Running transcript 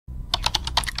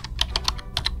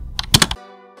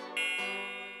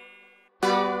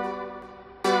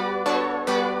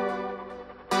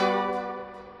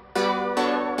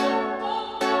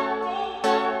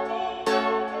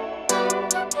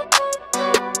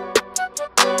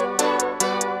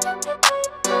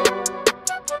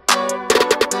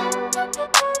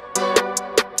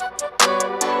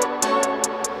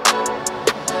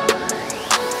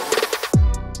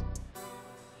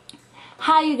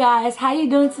guys, how you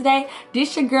doing today?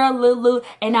 This your girl Lulu,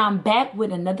 and I'm back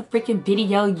with another freaking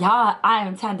video. Y'all, I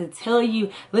am trying to tell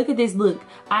you, look at this look.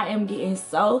 I am getting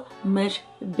so much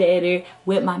better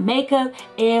with my makeup,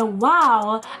 and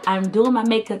while I'm doing my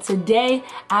makeup today,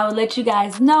 I will let you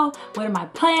guys know what are my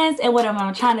plans and what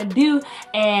I'm trying to do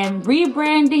and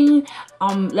rebranding.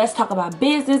 Let's talk about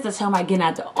business. Let's talk about getting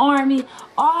out the army,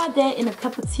 all that in a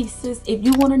cup of tea, sis. If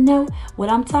you want to know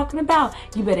what I'm talking about,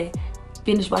 you better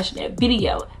finish watching that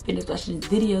video. Finish watching this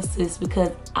video, sis,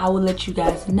 because I will let you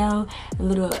guys know a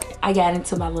little. I got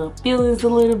into my little feelings a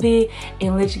little bit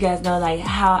and let you guys know like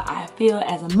how I feel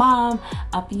as a mom,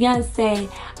 a fiance,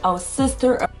 a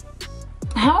sister,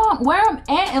 where I'm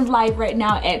at in life right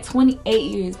now at 28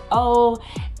 years old,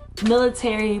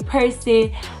 military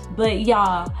person. But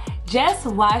y'all, just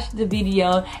watch the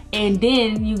video and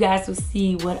then you guys will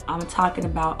see what I'm talking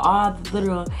about. All the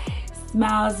little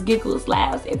smiles, giggles,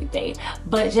 laughs, everything.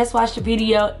 But just watch the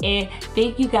video and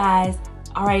thank you guys.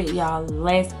 All right, y'all,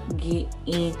 let's get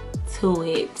into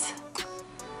it.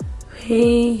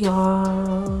 Hey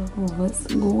y'all, what's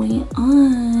going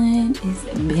on? It's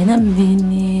been a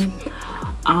minute.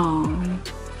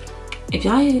 If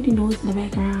y'all hear any noise in the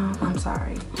background, I'm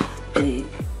sorry, but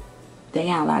they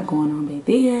got a lot going on back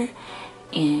there,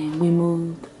 and we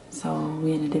moved, so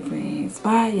we're in a different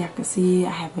spot. Y'all can see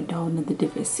I have another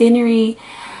different scenery.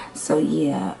 So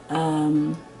yeah,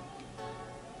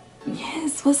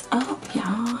 yes, what's up y'all?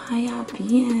 How y'all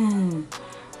been?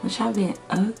 What y'all been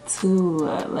up to?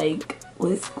 Like,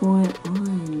 what's going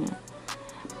on?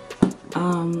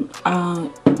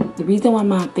 The reason why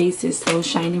my face is so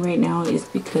shiny right now is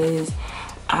because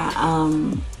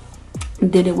I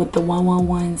did it with the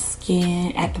 111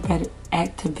 Skin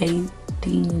Activating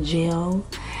Gel.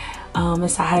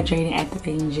 It's a hydrating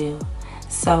activating gel,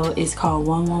 so it's called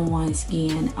 111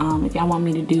 Skin. If y'all want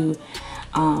me to do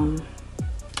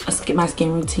my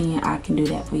skin routine, I can do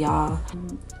that for y'all.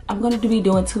 I'm going to be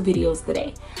doing 2 videos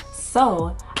today,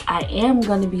 so I am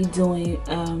going to be doing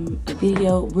a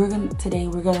video. Today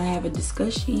we're gonna have a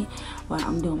discussion while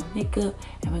I'm doing my makeup,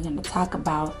 and we're gonna talk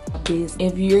about business.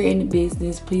 If you're in the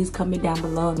business, please comment down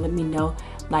below and let me know,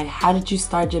 like, how did you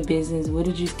start your business? What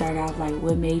did you start off like?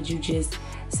 What made you just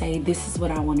say, this is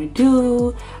what I want to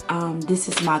do, this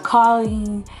is my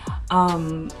calling? I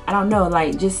don't know,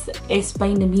 like, just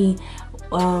explain to me.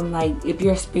 Like, if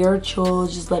you're spiritual,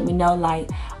 just let me know, like,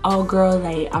 oh girl,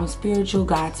 like, I'm spiritual,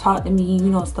 God taught to me, you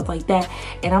know, stuff like that.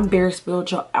 And I'm very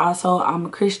spiritual also. I'm a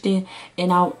Christian,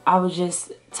 and I was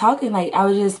just talking, like, I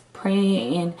was just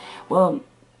praying and, well,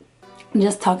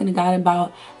 just talking to God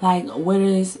about, like, what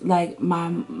is, like,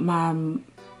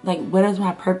 what is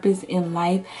my purpose in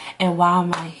life and why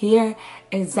am I here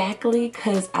exactly?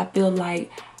 Because I feel like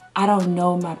I don't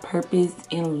know my purpose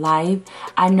in life.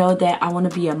 I know that I want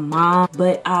to be a mom,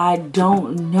 but I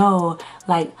don't know,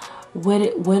 like, what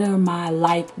are my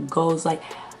life goals. Like,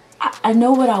 I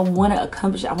know what I want to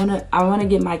accomplish. I want to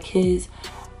get my kids.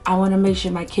 I want to make sure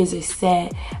my kids are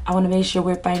set. I want to make sure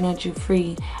we're financially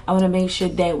free. I want to make sure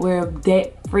that we're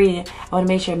debt free. I want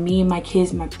to make sure me and my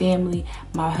kids, my family,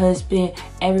 my husband,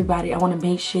 everybody, I want to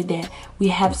make sure that we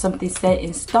have something set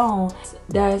in stone.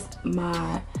 That's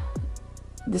my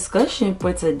discussion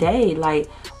for today. Like,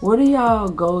 what are y'all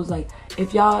goals? Like,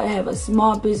 if y'all have a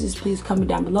small business, please comment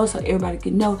down below so everybody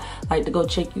can know, like, to go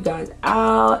check you guys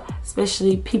out,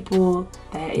 especially people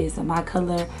that is of my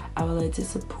color. I would like to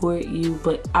support you,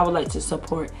 but I would like to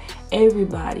support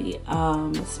everybody,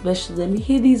 especially let me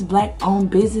hear these black owned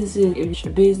businesses. If it's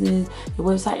your business, your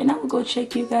website, and I will go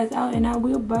check you guys out and I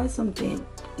will buy something.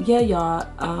 Yeah, y'all,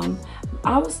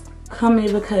 I was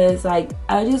coming because, like,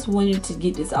 I just wanted to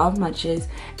get this off my chest,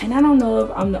 and I don't know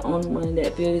if I'm the only one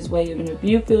that feel this way. Even if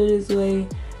you feel this way,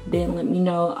 then let me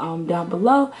know down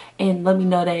below, and let me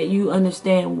know that you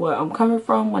understand where I'm coming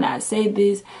from when I say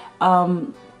this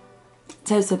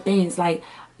types of things. Like,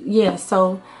 yeah,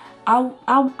 so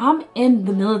I'm in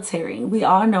the military. We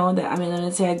all know that I'm in the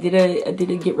military. I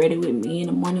did a get ready with me in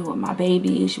the morning with my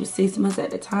baby. She was 6 months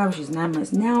at the time. She's 9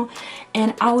 months now,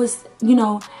 and I was, you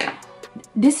know,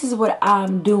 this is what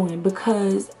I'm doing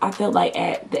because I felt like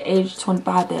at the age of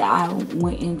 25 that I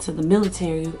went into the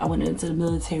military. I went into the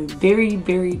military very,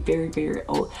 very, very, very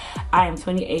old. I am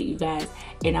 28, you guys,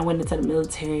 and I went into the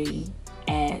military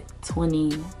at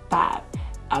 25.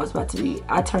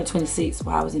 I turned 26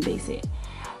 while I was in basic.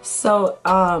 So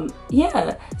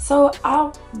yeah, so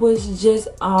I was just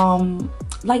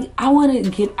like, I want to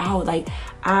get out. Like,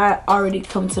 I already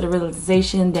come to the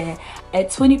realization that at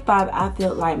 25 I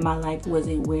felt like my life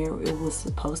wasn't where it was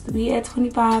supposed to be at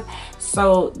 25.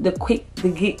 So the quick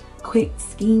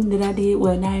scheme that I did,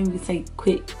 well, not even say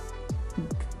quick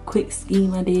quick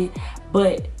scheme I did,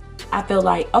 but I felt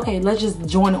like, okay, let's just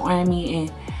join the army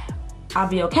and I'll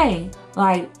be okay.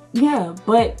 Like, yeah,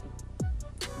 but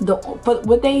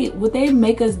what they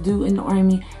make us do in the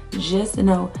army, just to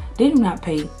know, they do not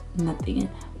pay nothing.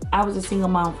 I was a single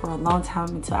mom for a long time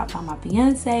until I found my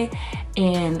fiance,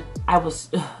 and it was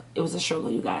a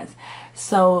struggle, you guys.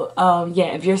 So yeah,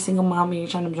 if you're a single mom and you're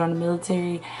trying to join the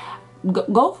military,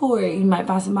 go for it. You might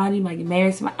find somebody, you might get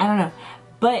married, somebody, I don't know.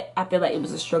 But I feel like it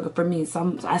was a struggle for me.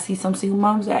 I see some single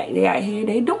moms that they out here,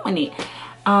 they doing it.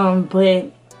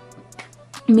 But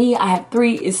me, I have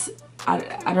 3.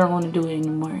 I don't want to do it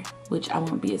anymore, which I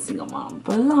won't be a single mom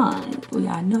for long. We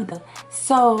all know that.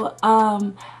 So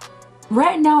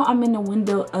right now I'm in the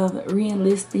window of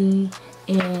re-enlisting,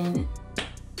 and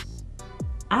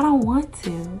I don't want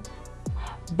to,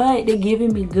 but they're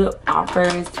giving me good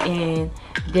offers, and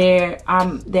they're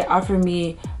offering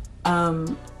me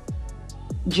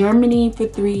Germany for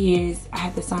 3 years. I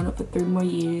have to sign up for 3 more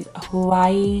years.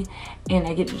 Hawaii, and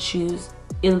I get to choose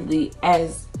Italy,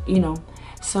 as you know.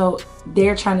 So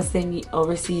they're trying to send me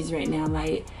overseas right now,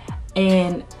 like,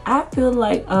 and I feel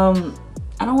like I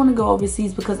don't want to go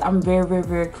overseas because I'm very, very,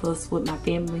 very close with my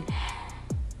family.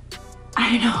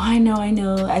 I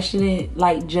know. I shouldn't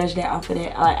like judge that off of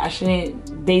that. Like, I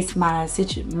shouldn't base my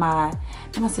situation.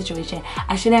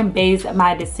 I shouldn't base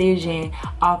my decision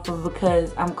off of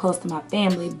because I'm close to my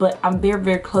family. But I'm very,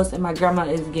 very close, and my grandma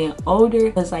is getting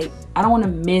older. It's like I don't want to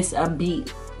miss a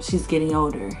beat. She's getting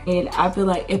older, and I feel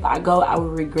like if I go, I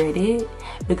will regret it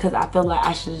because I feel like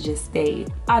I should have just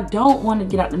stayed. I don't want to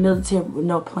get out the military with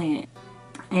no plan,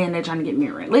 and they're trying to get me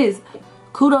enlisted.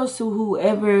 Kudos to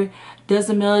whoever does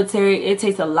the military. It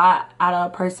takes a lot out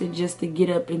of a person just to get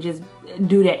up and just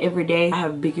do that every day. I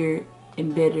have bigger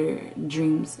and better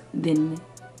dreams than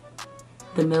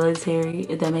the military,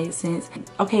 if that makes sense.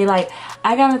 Okay, like,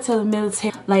 I got into the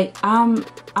military, like, I'm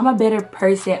a better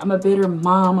person, I'm a better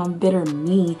mom, I'm a better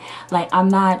me. Like, I'm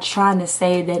not trying to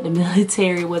say that the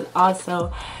military was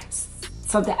also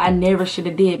something I never should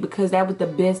have did, because that was the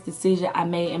best decision I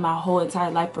made in my whole entire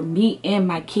life for me and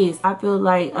my kids. I feel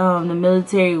like the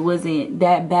military wasn't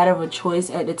that bad of a choice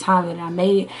at the time that I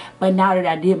made it, but now that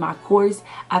I did my course,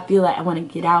 I feel like I want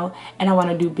to get out and I want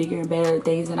to do bigger and better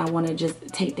things, and I want to just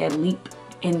take that leap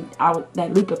and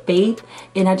that leap of faith,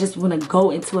 and I just want to go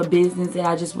into a business, and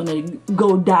I just want to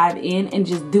go dive in and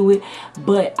just do it.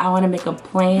 But I want to make a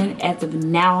plan. As of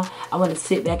now, I want to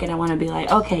sit back and I want to be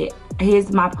like, okay,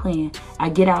 here's my plan. I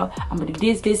get out, I'm gonna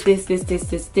do this.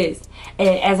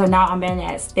 And as of now, I'm in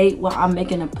that state where I'm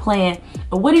making a plan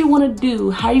of what do you want to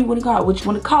do, how you want to call it, what you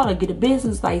want to call it, get a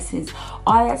business license,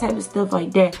 all that type of stuff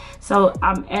like that. So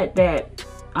I'm at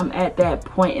that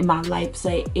point in my life.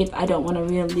 Say, if I don't want to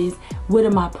re-enlist, what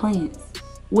are my plans?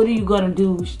 What are you gonna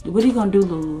do? What are you gonna do,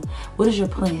 Lulu? What is your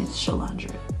plans,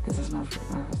 Shalandra? Because that's my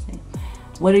first name.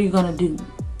 What are you gonna do?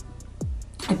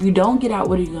 If you don't get out,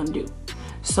 what are you gonna do?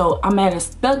 So I'm at a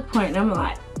stuck point, and I'm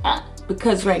like,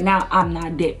 because right now I'm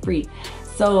not debt free.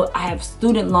 So I have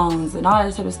student loans and all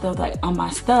that type of stuff, like, on my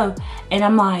stuff, and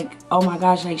I'm like, oh my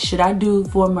gosh, like, should I do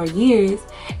 4 more years,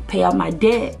 pay off my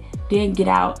debt, then get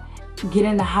out, get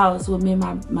in the house with me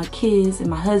and my kids and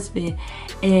my husband,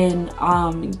 and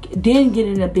then get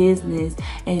in a business,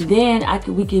 and then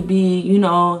we could be, you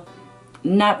know,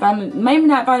 maybe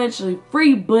not financially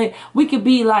free, but we could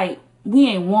be like, we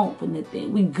ain't want for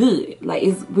nothing, we good, like,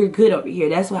 we're good over here.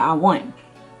 That's what I want.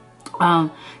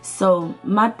 So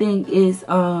my thing is,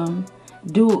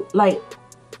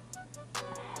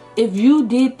 if you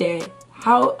did that,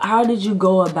 how did you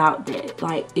go about that?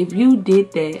 Like, if you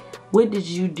did that, what did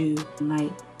you do?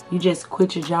 Like, you just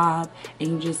quit your job and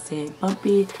you just said, bump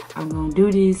it, I'm gonna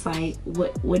do this. Like,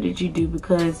 what did you do?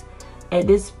 Because at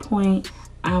this point,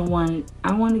 I want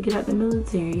to get out the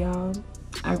military, y'all.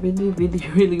 I really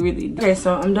do. Okay,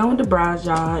 so I'm done with the brows,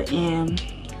 y'all, and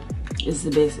it's the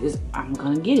best. I'm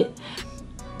gonna get it.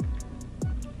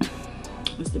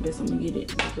 It's the best. I'm gonna get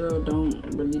it. Girl, don't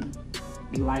really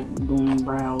like doing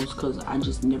brows because I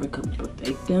just never could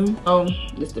perfect them.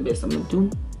 It's the best I'm gonna do.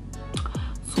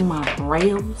 So my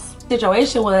brows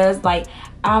situation was like,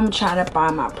 I'm trying to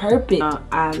find my purpose.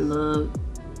 I love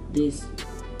this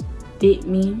Fit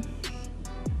Me.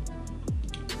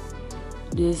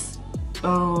 This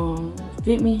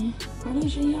Fit Me. What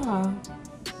is it, y'all?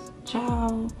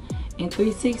 Child. And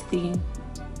 360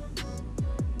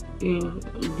 is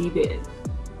the best.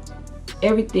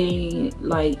 Everything,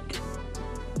 like,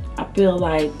 I feel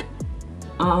like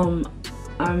I'm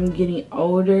getting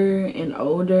older and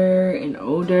older and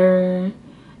older.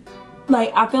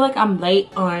 Like, I feel like I'm late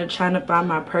on trying to find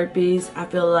my purpose. I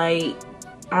feel like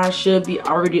I should be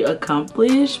already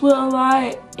accomplished with a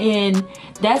lot, and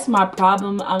that's my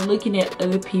problem. I'm looking at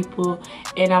other people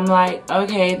and I'm like,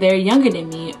 okay, they're younger than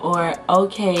me, or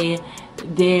okay,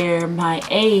 they're my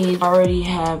age, already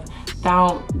have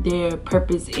found their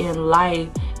purpose in life,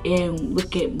 and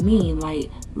look at me, like,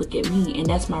 look at me. And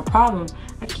that's my problem.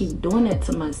 I keep doing that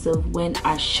to myself when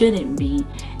I shouldn't be,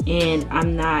 and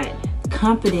I'm not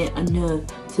confident enough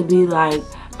to be like,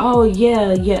 oh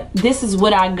yeah, this is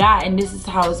what I got and this is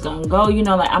how it's gonna go. You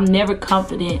know, like, I'm never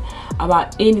confident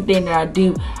about anything that I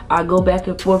do. I go back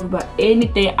and forth about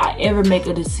anything I ever make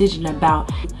a decision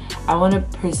about. I want to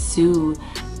pursue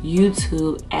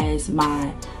YouTube as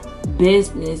my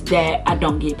business that I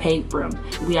don't get paid from.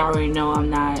 We already know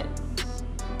I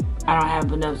don't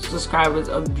have enough subscribers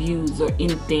or views or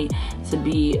anything to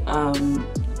be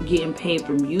getting paid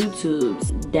from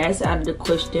YouTube. That's out of the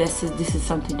question. This is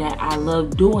something that I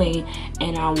love doing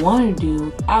and I want to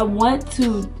do. I want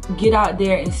to get out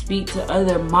there and speak to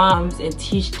other moms and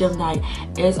teach them like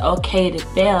it's okay to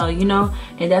fail, you know.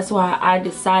 And that's why I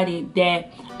decided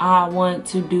that I want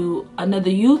to do another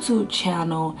YouTube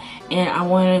channel, and I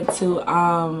wanted to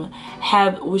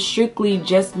have strictly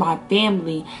just my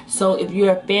family. So if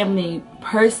you're a family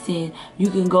person,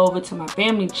 you can go over to my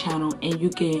family channel and you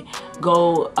can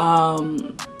go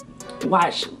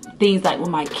watch things like with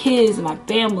my kids and my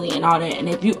family and all that. And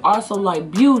if you also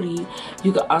like beauty,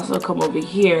 you can also come over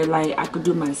here. Like, I could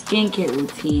do my skincare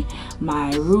routine,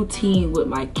 my routine with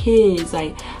my kids,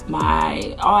 like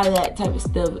my all that type of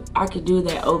stuff. I could do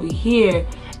that over here,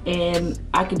 and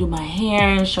I could do my hair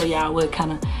and show y'all what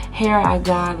kind of hair I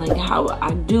got, like how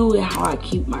I do it, how I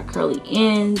keep my curly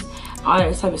ends, all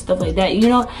that type of stuff like that, you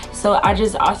know. So I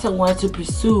just also want to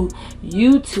pursue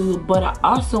YouTube, but I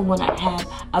also want to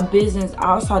have a business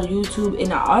outside of YouTube,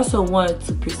 and I also want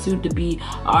to pursue to be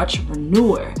an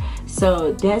entrepreneur.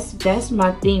 So that's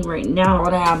my thing right now. I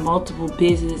want to have multiple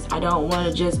business. I don't want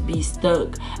to just be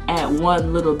stuck at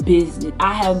one little business.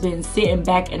 I have been sitting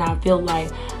back and I feel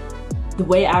like the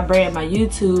way I brand my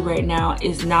YouTube right now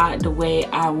is not the way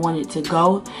I want it to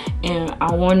go, and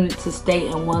I wanted to stay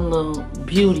in one little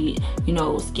beauty, you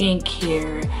know,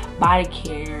 skincare, body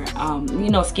care, you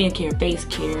know, skincare, face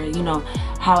care, you know,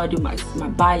 how I do my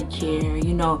body care,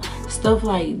 you know, stuff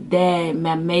like that.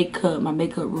 My makeup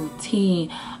routine.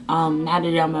 Now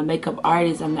that I'm a makeup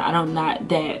artist, I'm not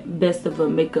that best of a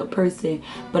makeup person,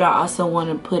 but I also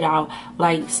want to put out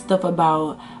like stuff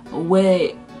about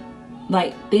what,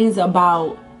 like things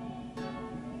about,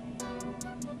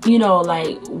 you know,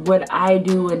 like what I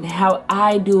do and how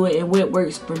I do it and what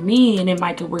works for me, and it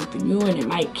might could work for you and it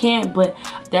might can't, but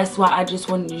that's why I just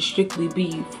wanted to strictly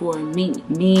be for me,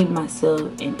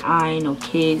 myself, and I, no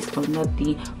kids, no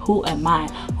nothing. Who am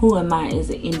I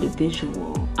as an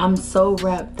individual? I'm so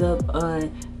wrapped up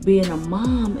on being a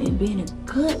mom and being a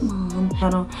good mom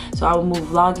channel, so I will move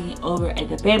vlogging over at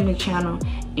the family channel,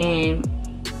 and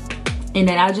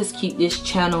then I just keep this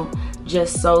channel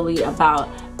just solely about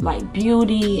like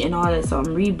beauty and all that. So I'm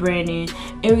rebranding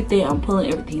everything, I'm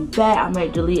pulling everything back. I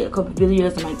might delete a couple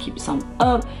videos, I might keep some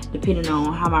up depending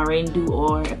on how my rating do,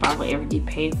 or if I would ever get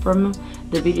paid from them.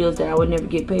 The videos that I would never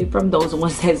get paid from, those are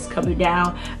ones that's coming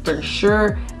down for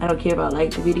sure. I don't care if I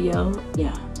like the video.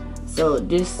 Yeah, so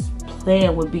this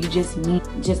plan would be just me,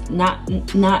 just not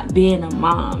being a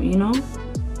mom, you know,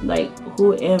 like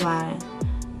who am I,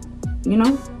 you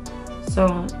know.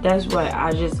 So that's what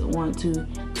I just want to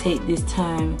take this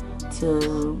time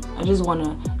to, I just want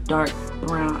a dark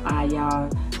brown eye,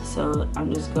 y'all. So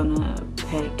I'm just gonna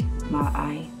pack my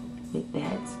eye with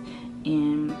that,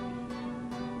 and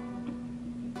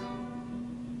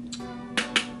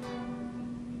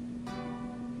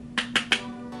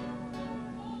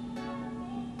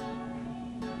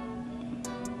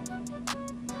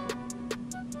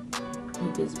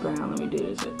with this brown, let me do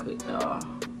this real quick, y'all.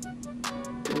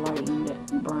 Lighten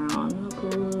that brown up a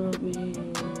little bit.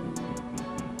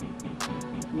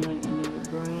 Lighten that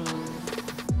brown,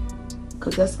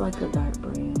 cause that's like a dark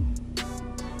brown.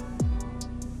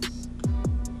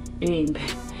 It ain't,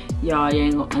 y'all, you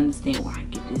ain't gonna understand why I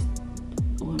get this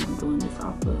when I'm doing this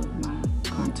off of my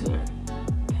contour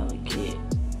palette kit.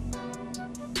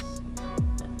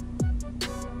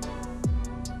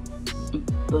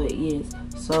 But yes,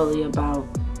 solely about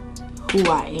who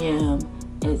I am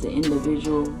as an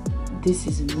individual. This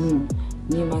is me,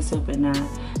 myself, and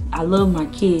I love my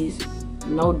kids,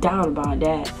 no doubt about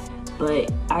that,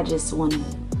 but I just want to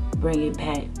bring it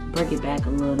back a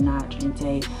little notch and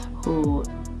say who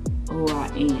I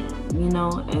am, you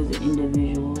know, as an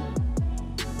individual.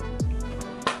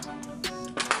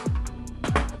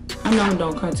 I know I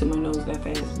don't cut to my nose that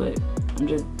fast, but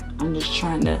I'm just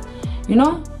trying to, you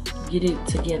know, get it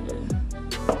together.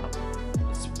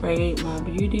 Spray my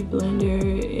beauty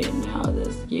blender, and now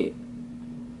let's get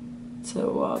to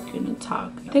walking and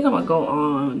talking. I think I'm gonna go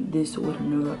on this with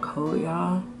another coat,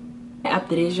 y'all.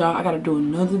 After this, y'all, I gotta do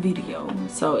another video.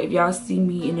 So if y'all see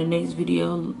me in the next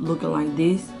video looking like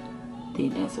this, then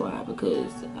that's why,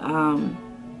 because I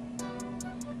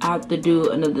have to do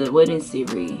another wedding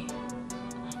series.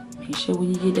 Make sure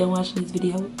when you get done watching this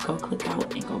video, go click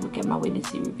out and go look at my wedding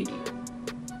series video.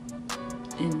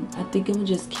 And I think I'm gonna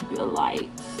just keep it light,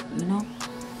 you know,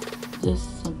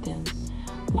 just something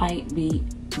light, beat,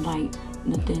 light,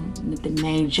 nothing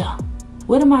major.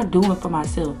 What am I doing for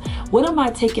myself? What am I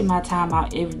taking my time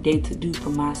out every day to do for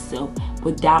myself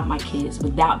without my kids,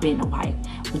 without being a wife,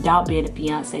 without being a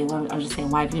fiance? Well, I'm just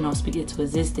saying wife, you know, speak it to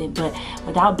existence, but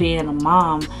without being a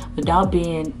mom, without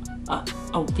being a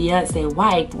fiance,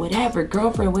 wife, whatever,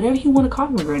 girlfriend, whatever you want to call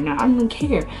me right now. I don't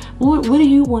care. What do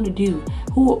you want to do?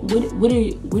 What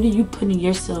are you putting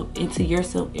yourself into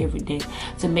yourself every day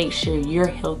to make sure you're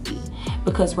healthy?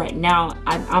 Because right now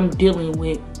I'm dealing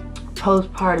with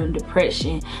postpartum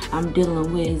depression. I'm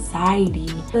dealing with anxiety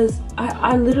because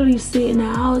I literally sit in the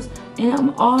house and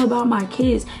I'm all about my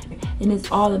kids, and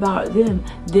it's all about them,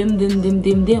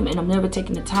 and I'm never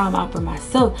taking the time out for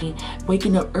myself.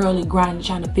 Waking up early, grinding,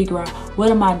 trying to figure out, what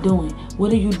am I doing?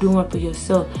 What are you doing for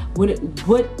yourself?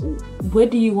 What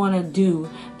do you want to do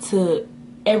to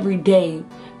every day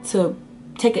to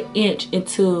take an inch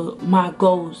into my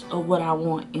goals of what I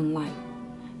want in life?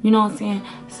 You know what I'm saying?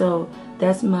 So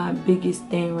that's my biggest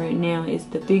thing right now, is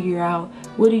to figure out,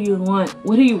 what do you want?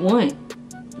 What do you want?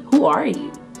 Who are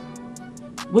you?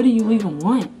 What do you even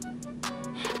want?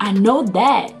 I know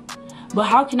that, but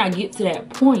how can I get to that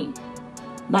point?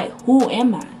 Like, who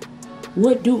am I?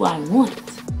 What do I want?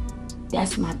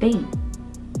 That's my thing.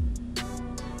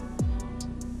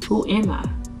 Who am I?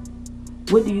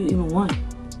 What do you even want?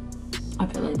 I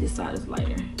feel like this side is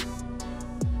lighter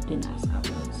than that side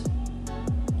was.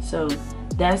 So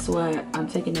that's why I'm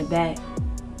taking it back,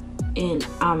 and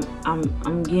I'm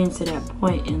getting to that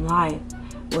point in life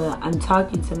where I'm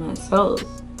talking to myself.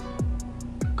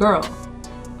 Girl,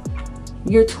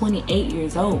 you're 28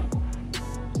 years old.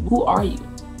 Who are you?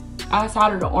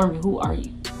 Outside of the army, who are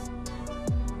you?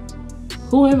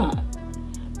 Who am I?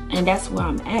 And that's where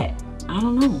I'm at. I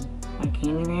don't know. I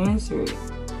can't even answer it.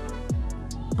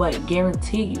 But I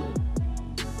guarantee you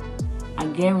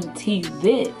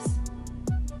this.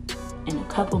 In a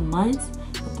couple months,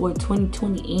 before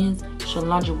 2020 ends,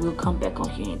 Shalondra will come back on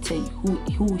here and tell you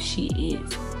who she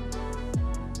is.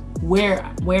 Where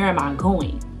am I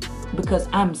going? Because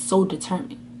I'm so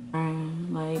determined.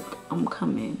 Like, I'm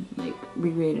coming, like, be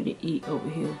ready to eat over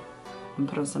here. I'm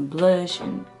putting some blush,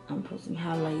 and I'm putting some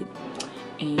highlight,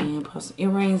 and put some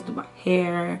earrings to my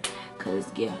hair,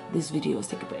 cause yeah, this video is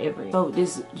taking forever. So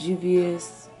this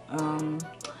Juvia's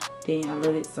thing, I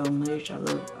love it so much. I need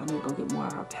to go get more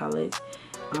of our palettes.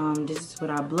 This is what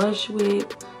I blush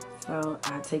with, so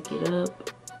I take it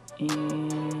up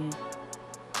and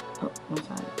one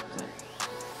side.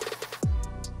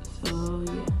 So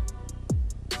yeah,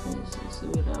 this is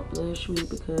what I blush with,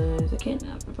 because I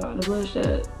cannot find a blush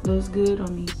that looks good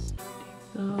on me.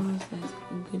 So that's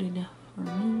good enough for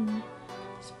me.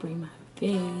 Spray my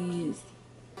face,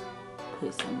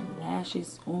 put some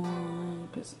lashes on,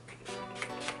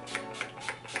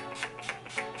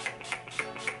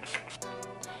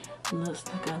 looks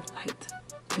like I like to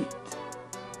beat.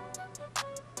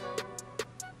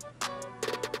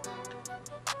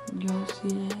 Y'all see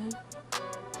that?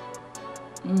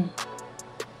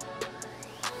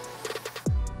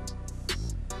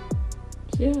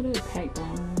 See how they're packed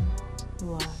on?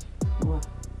 Why? Why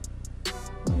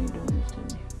are you doing this to me?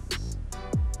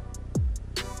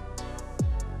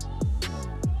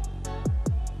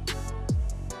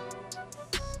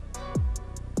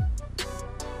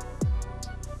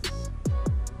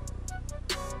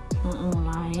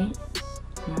 Light,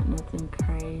 not nothing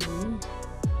crazy.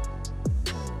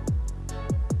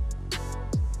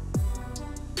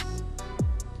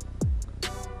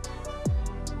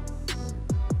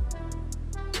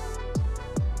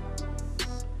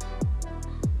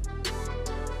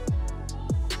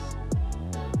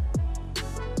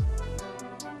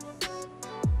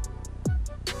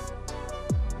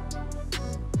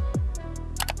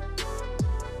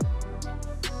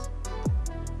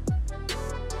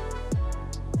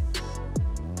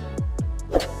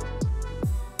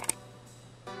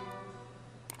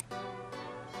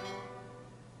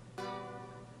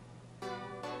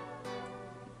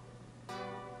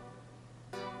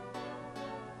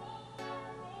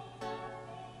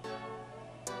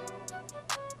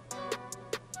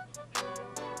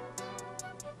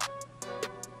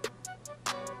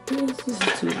 This is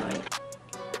too light.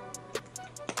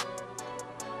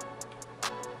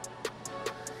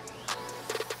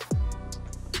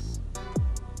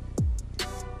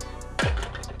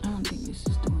 I don't think this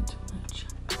is doing too much.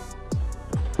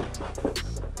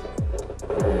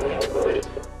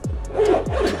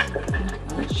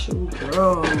 Look at you,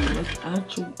 girl. Look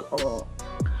at you, girl.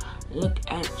 Look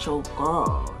at your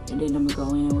girl. And then I'm gonna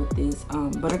go in with this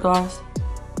butter gloss.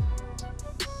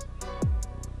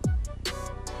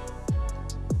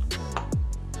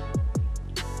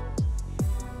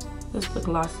 Just to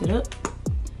gloss it up.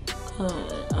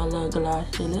 I love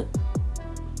gloss it up.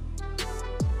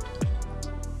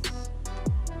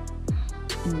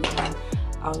 And then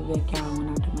I'll be back out when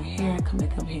I do my hair. Come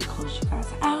back up here and close you guys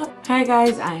out. Hi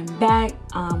guys, I'm back.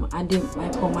 I did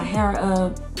pull my hair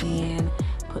up and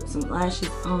put some lashes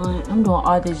on. I'm doing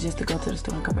all this just to go to the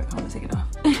store and come back home and take it off.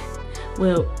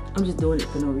 Well, I'm just doing it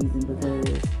for no reason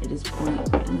because at this point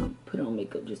I don't put on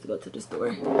makeup just to go to the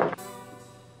store.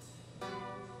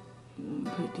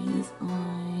 Put these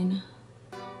on.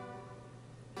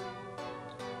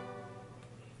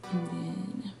 And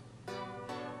then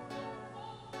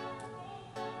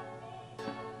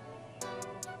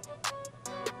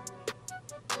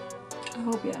I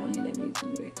hope y'all don't hear that music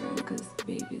in the background because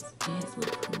baby's hands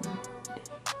look cool.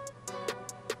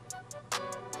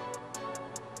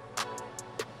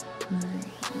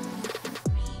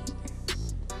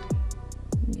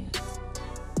 Yeah.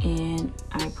 And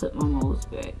I put my moles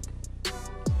back.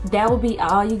 That will be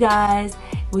all, you guys.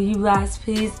 Will you guys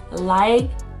please like,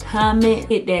 comment,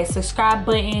 hit that subscribe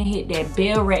button, hit that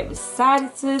bell right beside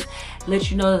it, sis.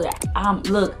 Let you know that I'm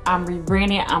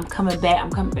rebranding. I'm coming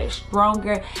back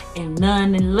stronger, and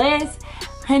nonetheless,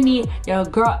 honey, your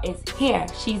girl is here.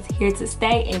 She's here to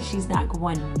stay and she's not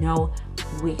going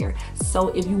nowhere. So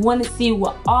if you want to see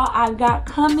what all I got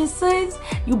coming, sis,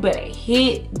 you better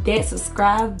hit that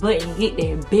subscribe button, hit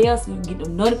that bell so you can get the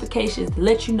notifications to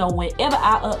let you know whenever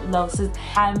I upload, sis.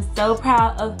 I'm so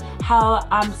proud of how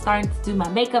I'm starting to do my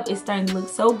makeup. It's starting to look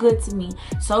so good to me,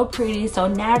 so pretty, so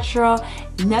natural.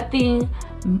 Nothing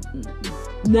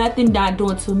not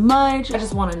doing too much. I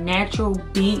just want a natural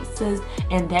beat, sis,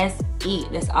 and that's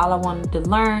it. That's all I wanted to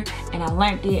learn, and I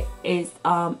learned it is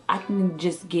I can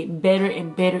just get better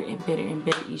and better and better and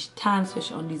better each time,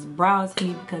 especially on these brows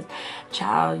here, because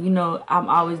child, you know, I'm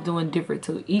always doing different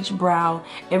to each brow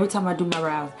every time I do my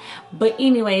brows. But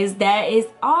anyways, that is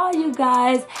all, you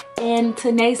guys, and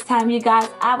till next time, you guys,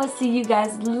 I will see you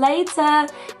guys later.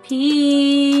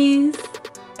 Peace.